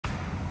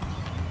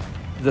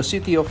The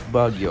city of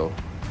Baguio,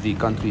 the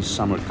country's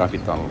summer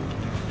capital,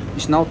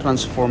 is now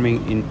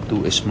transforming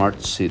into a smart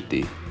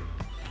city.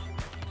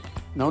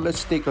 Now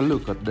let's take a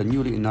look at the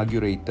newly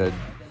inaugurated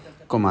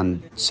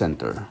command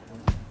center.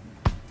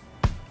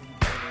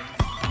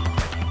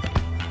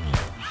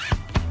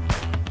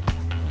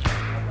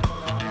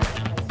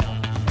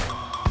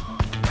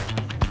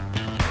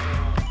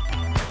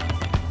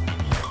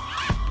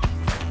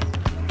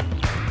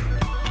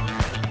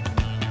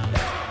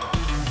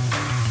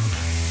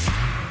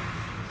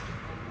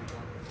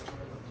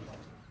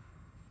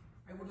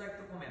 I would like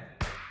to comment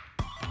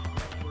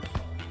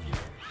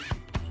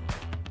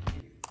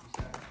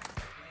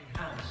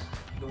enhance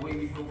the way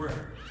we govern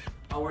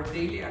our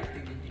daily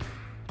activity,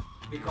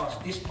 because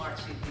this smart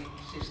city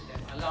system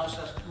allows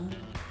us to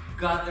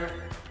gather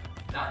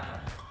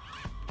data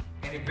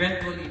and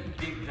eventually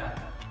big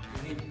data.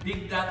 You need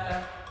big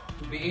data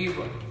to be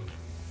able to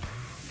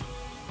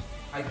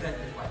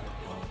identify your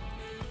problem.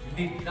 You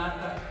need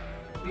data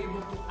to be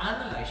able to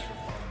analyze your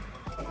problem.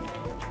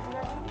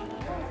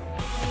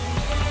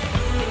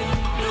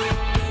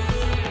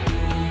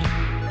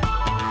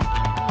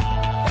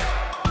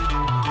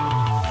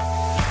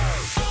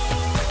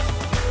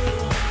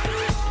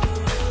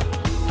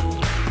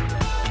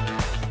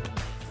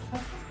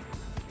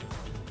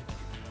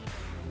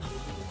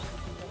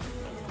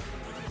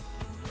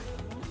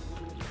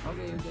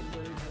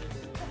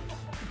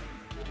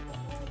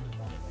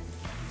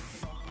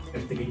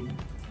 Investigate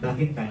back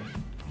in time.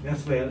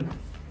 As well,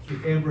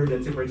 if ever,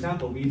 let's say for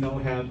example, we now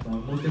have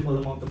multiple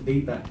amount of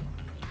data,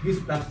 this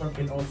platform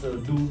can also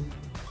do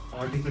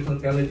artificial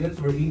intelligence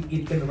where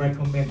it can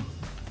recommend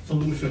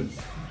solutions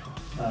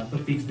to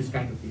fix this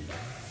kind of issue.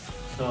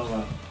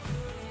 So,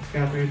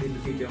 scattered in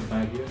the city of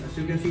Baguio. As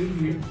you can see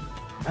here,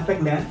 at a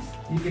glance,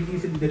 you can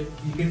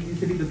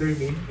easily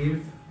determine if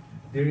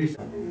there is